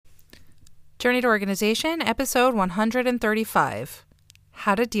Journey to Organization, episode 135.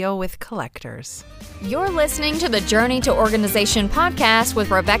 How to deal with collectors. You're listening to the Journey to Organization podcast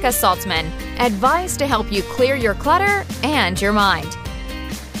with Rebecca Saltzman. Advice to help you clear your clutter and your mind.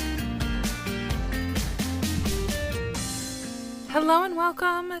 Hello and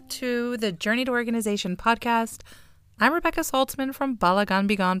welcome to the Journey to Organization podcast. I'm Rebecca Saltzman from Balagan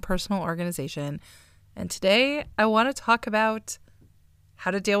Begone Personal Organization. And today I want to talk about how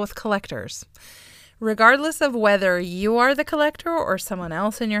to deal with collectors. Regardless of whether you are the collector or someone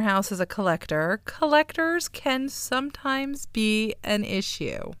else in your house is a collector, collectors can sometimes be an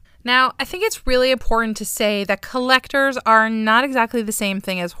issue. Now, I think it's really important to say that collectors are not exactly the same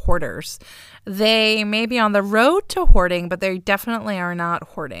thing as hoarders. They may be on the road to hoarding, but they definitely are not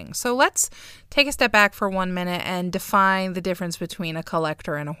hoarding. So let's take a step back for 1 minute and define the difference between a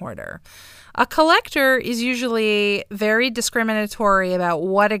collector and a hoarder. A collector is usually very discriminatory about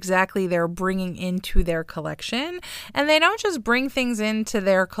what exactly they're bringing into their collection, and they don't just bring things into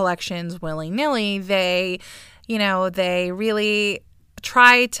their collections willy-nilly. They really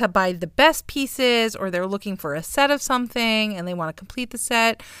try to buy the best pieces, or they're looking for a set of something and they want to complete the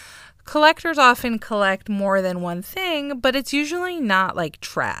set. Collectors often collect more than one thing, but it's usually not like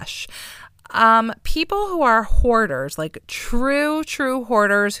trash. People who are hoarders, like true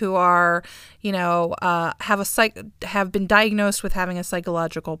hoarders who are, have been diagnosed with having a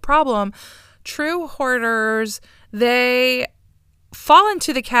psychological problem, true hoarders, they fall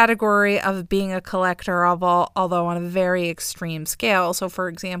into the category of being a collector, although on a very extreme scale. So, for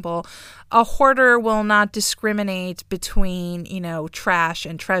example, a hoarder will not discriminate between, trash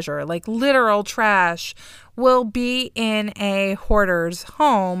and treasure. Like literal trash will be in a hoarder's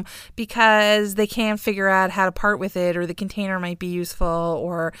home because they can't figure out how to part with it, or the container might be useful,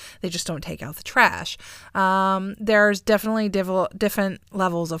 or they just don't take out the trash. There's definitely different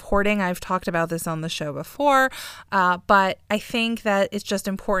levels of hoarding. I've talked about this on the show before, but I think that it's just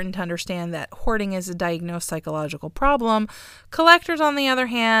important to understand that hoarding is a diagnosed psychological problem. Collectors, on the other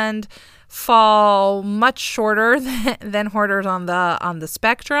hand, fall much shorter than hoarders on the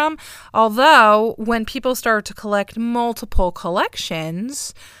spectrum. Although when people start to collect multiple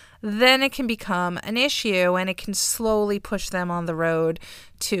collections, then it can become an issue and it can slowly push them on the road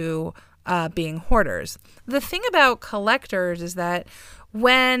to being hoarders. The thing about collectors is that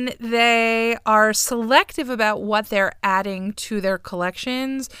when they are selective about what they're adding to their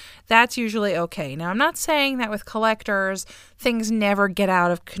collections, that's usually okay. Now, I'm not saying that with collectors, things never get out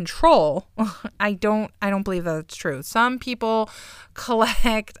of control. I don't believe that's true. Some people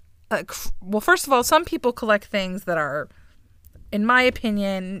collect, first of all, some people collect things that are, in my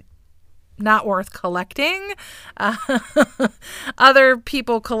opinion, not worth collecting. Other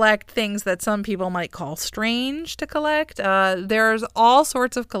people collect things that some people might call strange to collect. There's all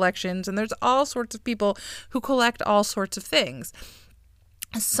sorts of collections, and there's all sorts of people who collect all sorts of things.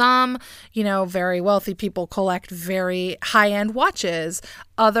 Some, very wealthy people collect very high-end watches.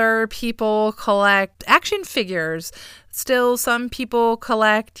 Other people collect action figures. Still, some people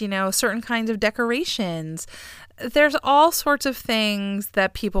collect, certain kinds of decorations. There's all sorts of things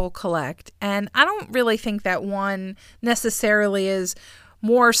that people collect, and I don't really think that one necessarily is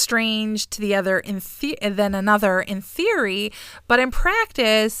more strange to the other than another in theory, but in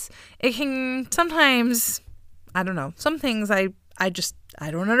practice, it can sometimes, some things I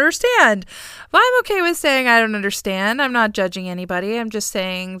don't understand. But I'm okay with saying I don't understand. I'm not judging anybody. I'm just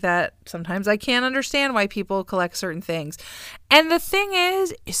saying that sometimes I can't understand why people collect certain things. And the thing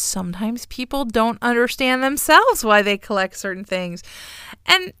is sometimes people don't understand themselves why they collect certain things.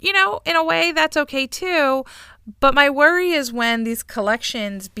 And, in a way that's okay too. But my worry is when these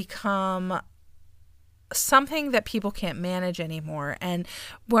collections become something that people can't manage anymore, and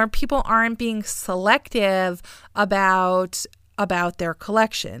where people aren't being selective about their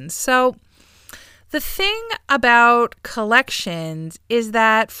collections. So the thing about collections is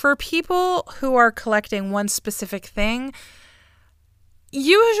that for people who are collecting one specific thing,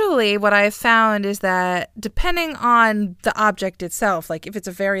 usually what I've found is that depending on the object itself, like if it's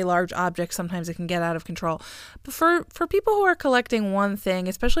a very large object, sometimes it can get out of control. But for people who are collecting one thing,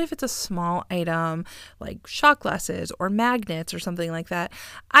 especially if it's a small item like shot glasses or magnets or something like that,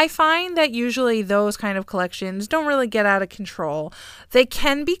 I find that usually those kind of collections don't really get out of control. They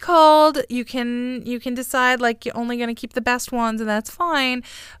can be culled. You can decide like you're only going to keep the best ones, and that's fine.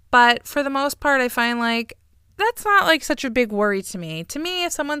 But for the most part, I find like that's not like such a big worry to me. To me,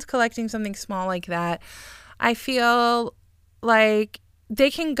 if someone's collecting something small like that, I feel like they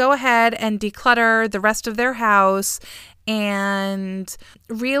can go ahead and declutter the rest of their house and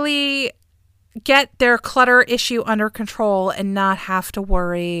really get their clutter issue under control and not have to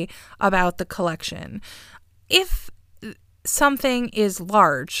worry about the collection. If something is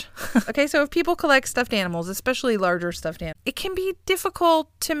large, okay, so if people collect stuffed animals, especially larger stuffed animals, it can be difficult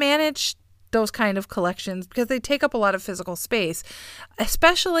to manage those kind of collections because they take up a lot of physical space,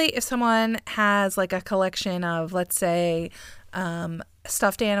 especially if someone has like a collection of, let's say,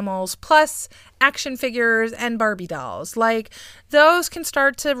 stuffed animals plus action figures and Barbie dolls. Like, those can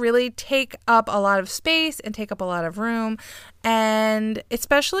start to really take up a lot of space and take up a lot of room. And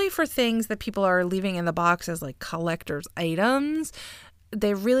especially for things that people are leaving in the box as like collector's items,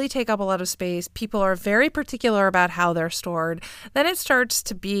 they really take up a lot of space. People are very particular about how they're stored. Then it starts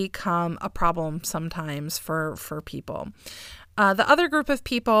to become a problem sometimes for people. The other group of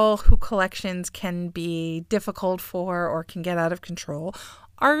people who collections can be difficult for or can get out of control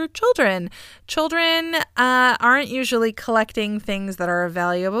are children. Children aren't usually collecting things that are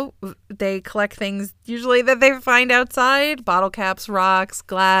valuable. They collect things usually that they find outside, bottle caps, rocks,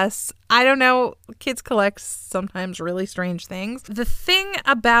 glass. I don't know. Kids collect sometimes really strange things. The thing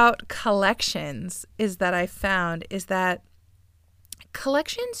about collections is that I found is that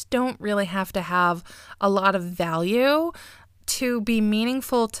collections don't really have to have a lot of value to be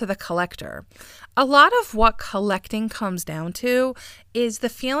meaningful to the collector. A lot of what collecting comes down to is the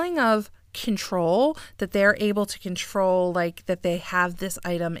feeling of control, that they're able to control, like that they have this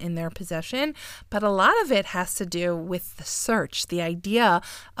item in their possession. But a lot of it has to do with the search, the idea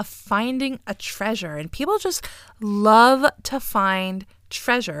of finding a treasure. And people just love to find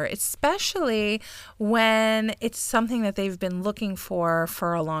treasure, especially when it's something that they've been looking for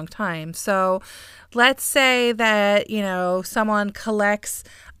a long time. So let's say that, someone collects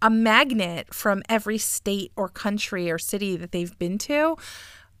a magnet from every state or country or city that they've been to.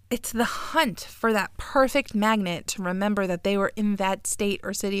 It's the hunt for that perfect magnet to remember that they were in that state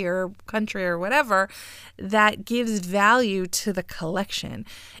or city or country or whatever that gives value to the collection.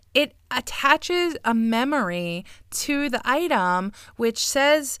 It attaches a memory to the item which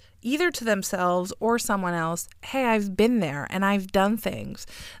says either to themselves or someone else, hey, I've been there and I've done things.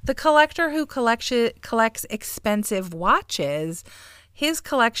 The collector who collects expensive watches, his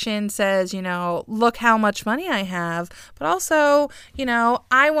collection says, look how much money I have, but also,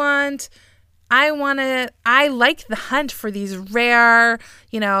 I like the hunt for these rare,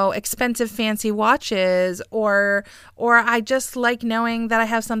 expensive, fancy watches, or I just like knowing that I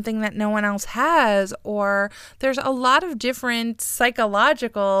have something that no one else has, or there's a lot of different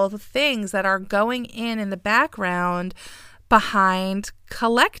psychological things that are going in the background behind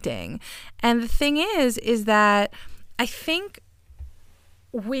collecting. And the thing is that I think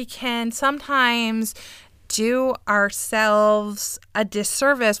we can sometimes do ourselves a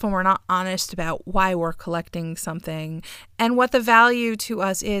disservice when we're not honest about why we're collecting something and what the value to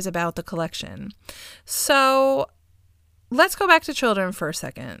us is about the collection. So let's go back to children for a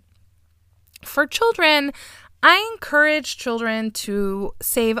second. For children, I encourage children to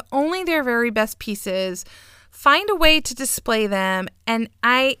save only their very best pieces, find a way to display them, and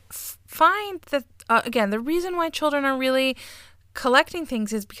I find that, again, the reason why children are really collecting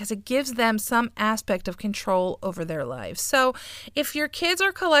things is because it gives them some aspect of control over their lives. So if your kids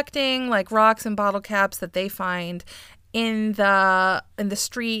are collecting like rocks and bottle caps that they find in the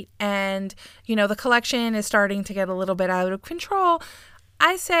street, and the collection is starting to get a little bit out of control,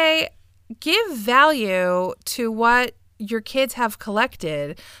 I say give value to what your kids have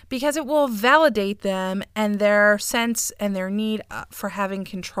collected, because it will validate them and their sense and their need for having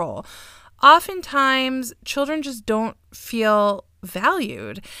control. Oftentimes, children just don't feel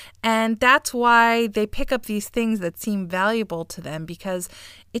valued, and that's why they pick up these things that seem valuable to them, because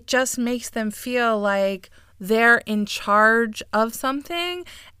it just makes them feel like they're in charge of something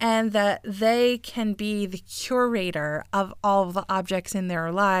and that they can be the curator of all of the objects in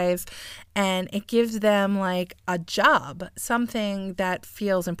their lives, and it gives them like a job, something that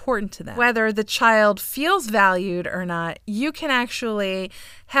feels important to them. Whether the child feels valued or not, you can actually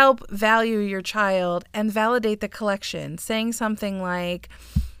help value your child and validate the collection, saying something like,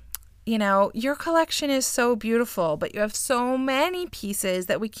 your collection is so beautiful, but you have so many pieces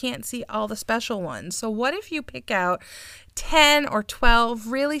that we can't see all the special ones. So what if you pick out 10 or 12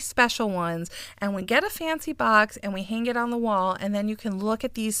 really special ones, and we get a fancy box and we hang it on the wall, and then you can look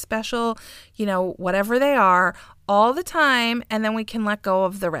at these special, whatever they are all the time, and then we can let go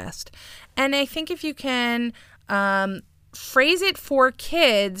of the rest. And I think if you can phrase it for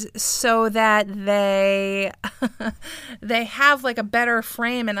kids so that they have like a better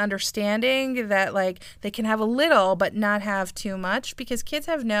frame and understanding that like they can have a little but not have too much, because kids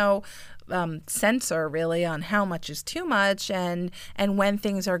have no censor really on how much is too much and when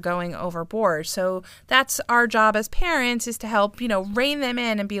things are going overboard. So that's our job as parents, is to help, rein them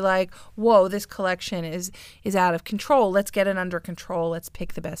in and be like, whoa, this collection is out of control. Let's get it under control. Let's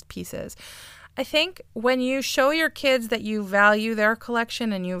pick the best pieces. I think when you show your kids that you value their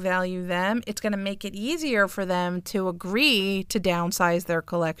collection and you value them, it's going to make it easier for them to agree to downsize their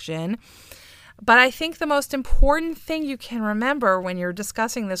collection. But I think the most important thing you can remember when you're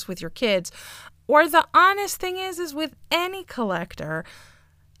discussing this with your kids, or the honest thing is with any collector,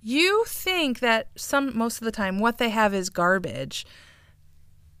 you think that most of the time what they have is garbage,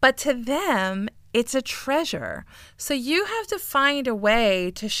 but to them, it's a treasure. So you have to find a way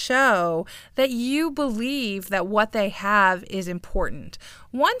to show that you believe that what they have is important.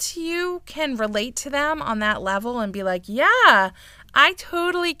 Once you can relate to them on that level and be like, yeah, I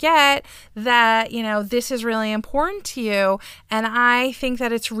totally get that, this is really important to you. And I think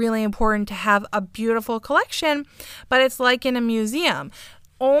that it's really important to have a beautiful collection, but it's like in a museum.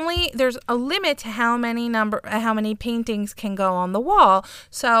 There's a limit to how many paintings can go on the wall.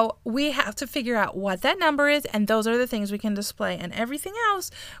 So we have to figure out what that number is, and those are the things we can display, and everything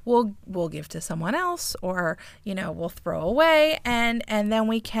else we'll give to someone else, or we'll throw away, and then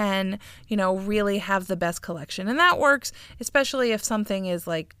we can really have the best collection. And that works especially if something is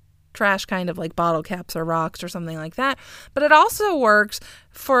like trash, kind of like bottle caps or rocks or something like that. But it also works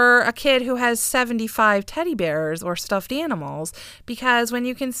for a kid who has 75 teddy bears or stuffed animals, because when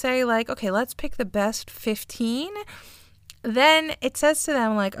you can say like, okay, let's pick the best 15, then it says to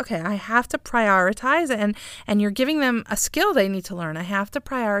them like, okay, I have to prioritize, and you're giving them a skill they need to learn. I have to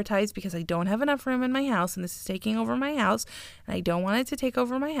prioritize because I don't have enough room in my house, and this is taking over my house, and I don't want it to take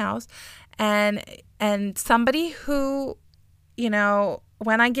over my house. And somebody who,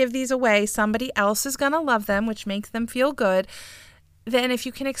 when I give these away, somebody else is going to love them, which makes them feel good. Then if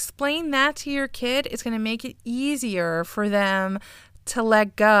you can explain that to your kid, it's going to make it easier for them to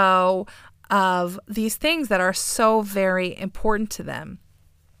let go of these things that are so very important to them.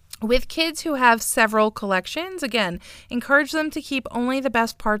 With kids who have several collections, again, encourage them to keep only the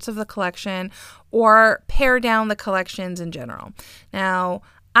best parts of the collection, or pare down the collections in general. Now,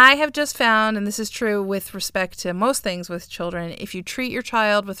 I have just found, and this is true with respect to most things with children, if you treat your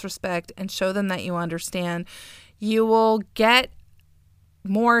child with respect and show them that you understand, you will get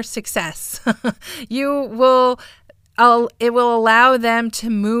more success. It will allow them to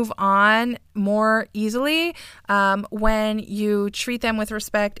move on more easily when you treat them with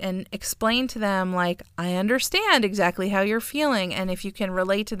respect and explain to them, like, I understand exactly how you're feeling, and if you can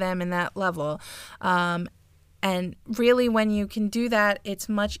relate to them in that level. And really, when you can do that, it's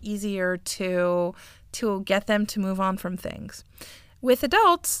much easier to get them to move on from things. With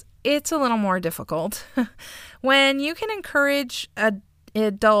adults, it's a little more difficult. When you can encourage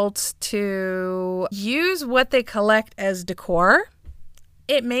adults to use what they collect as decor,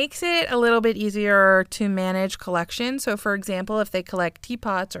 it makes it a little bit easier to manage collections. So, for example, if they collect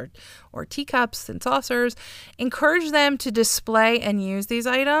teapots or teacups and saucers, encourage them to display and use these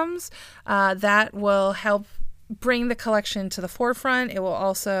items. That will help bring the collection to the forefront. It will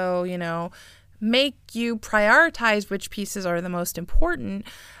also, make you prioritize which pieces are the most important.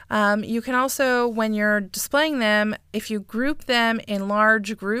 You can also, when you're displaying them, if you group them in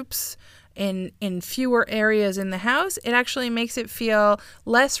large groups in fewer areas in the house, it actually makes it feel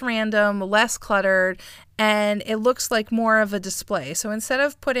less random, less cluttered, and it looks like more of a display. So instead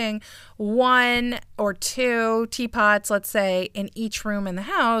of putting 1 or 2 teapots, let's say, in each room in the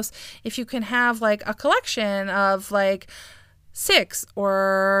house, if you can have like a collection of like 6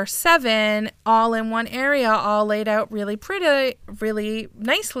 or 7 all in one area, all laid out really pretty, really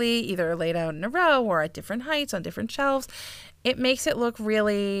nicely, either laid out in a row or at different heights on different shelves, it makes it look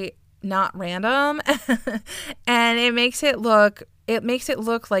really not random and it makes it look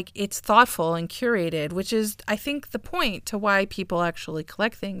like it's thoughtful and curated, which is, I think, the point to why people actually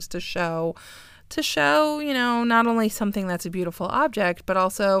collect things, to show, not only something that's a beautiful object, but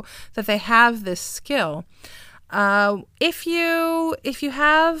also that they have this skill. If you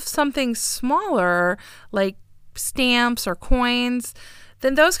have something smaller like stamps or coins,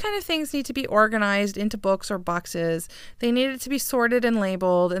 then those kind of things need to be organized into books or boxes. They need it to be sorted and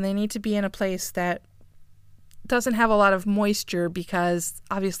labeled, and they need to be in a place that doesn't have a lot of moisture, because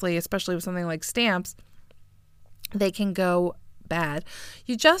obviously, especially with something like stamps, they can go bad.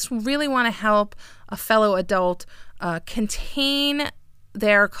 You just really want to help a fellow adult contain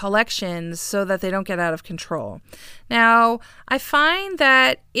their collections so that they don't get out of control. Now, I find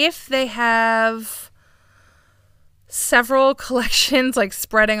that if they have several collections like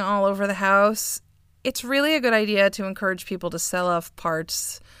spreading all over the house, it's really a good idea to encourage people to sell off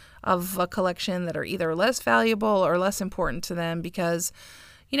parts of a collection that are either less valuable or less important to them, because,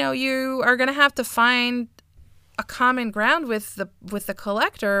 you are going to have to find a common ground with the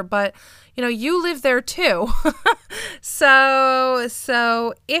collector, but you live there too.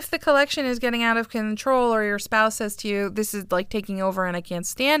 So if the collection is getting out of control, or your spouse says to you, this is like taking over and I can't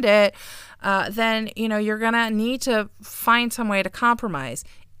stand it, then you're gonna need to find some way to compromise.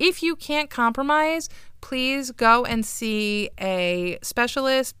 If you can't compromise, please go and see a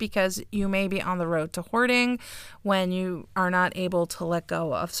specialist, because you may be on the road to hoarding when you are not able to let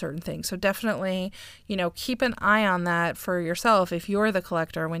go of certain things. So definitely, keep an eye on that for yourself. If you're the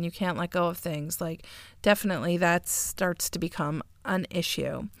collector, when you can't let go of things, like definitely that starts to become an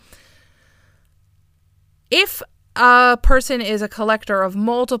issue. If a person is a collector of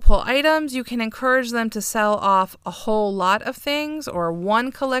multiple items, you can encourage them to sell off a whole lot of things, or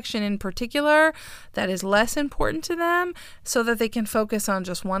one collection in particular that is less important to them, so that they can focus on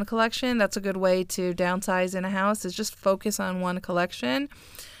just one collection. That's a good way to downsize in a house, is just focus on one collection.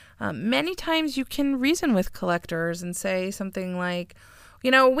 Many times you can reason with collectors and say something like,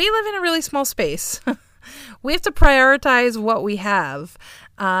 we live in a really small space. We have to prioritize what we have.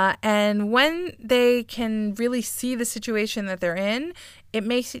 And when they can really see the situation that they're in, it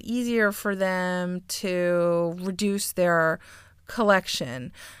makes it easier for them to reduce their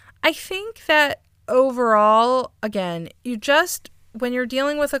collection. I think that overall, again, when you're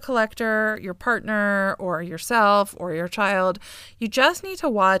dealing with a collector, your partner or yourself or your child, you just need to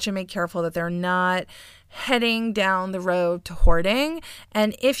watch and be careful that they're not heading down the road to hoarding.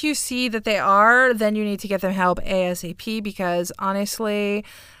 And if you see that they are, then you need to get them help ASAP, because honestly,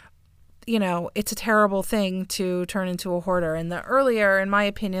 it's a terrible thing to turn into a hoarder. And in my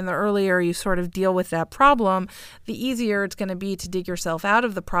opinion, the earlier you sort of deal with that problem, the easier it's going to be to dig yourself out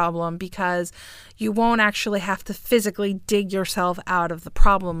of the problem, because you won't actually have to physically dig yourself out of the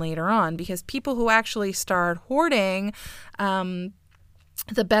problem later on. Because people who actually start hoarding,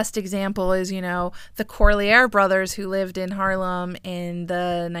 the best example is, the Corlier brothers, who lived in Harlem in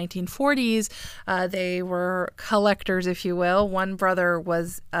the 1940s. They were collectors, if you will. One brother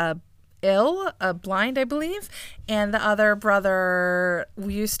was blind, I believe, and the other brother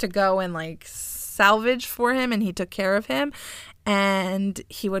used to go and salvage for him, and he took care of him. And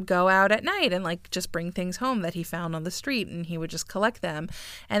he would go out at night and just bring things home that he found on the street, and he would just collect them.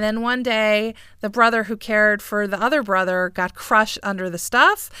 And then one day, the brother who cared for the other brother got crushed under the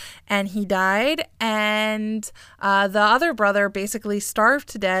stuff, and he died. And the other brother basically starved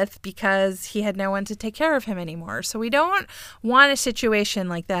to death because he had no one to take care of him anymore. So we don't want a situation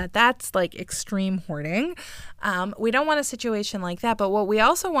like that. That's extreme hoarding. We don't want a situation like that. But what we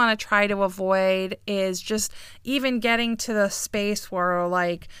also want to try to avoid is just even getting to the space where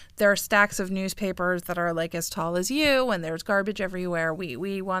there are stacks of newspapers that are as tall as you, and there's garbage everywhere.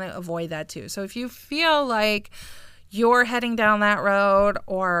 We want to avoid that too. So if you feel like you're heading down that road,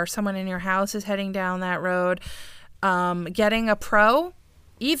 or someone in your house is heading down that road, getting a pro,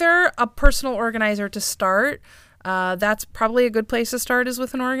 either a personal organizer to start. That's probably a good place to start, is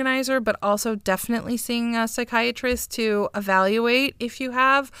with an organizer, but also definitely seeing a psychiatrist to evaluate if you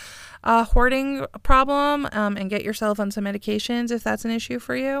have a hoarding problem, and get yourself on some medications if that's an issue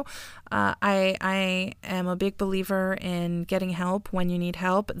for you. I am a big believer in getting help when you need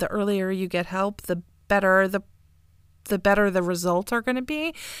help. The earlier you get help, the better the results are going to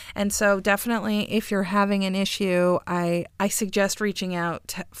be. And so definitely, if you're having an issue, I suggest reaching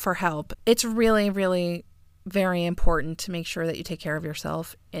out for help. It's really, really very important to make sure that you take care of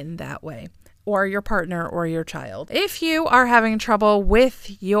yourself in that way, or your partner or your child. If you are having trouble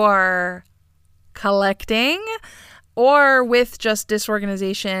with your collecting, or with just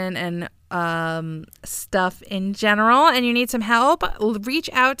disorganization and stuff in general, and you need some help, reach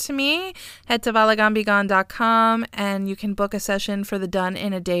out to me. Head to balagambigone.com, and you can book a session for the Done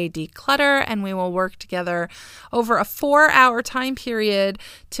in a Day Declutter, and we will work together over a 4-hour time period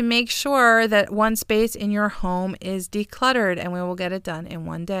to make sure that one space in your home is decluttered, and we will get it done in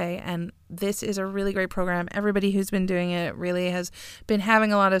one day. And this is a really great program. Everybody who's been doing it really has been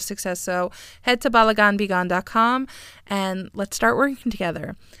having a lot of success. So head to balagambigone.com and let's start working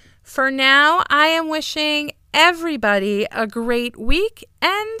together. For now, I am wishing everybody a great week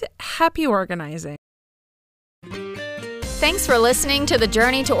and happy organizing. Thanks for listening to the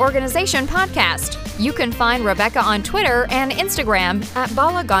Journey to Organization podcast. You can find Rebecca on Twitter and Instagram at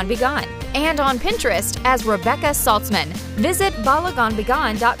balagonebegone, and on Pinterest as Rebecca Saltzman. Visit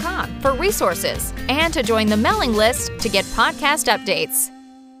balagonebegone.com for resources and to join the mailing list to get podcast updates.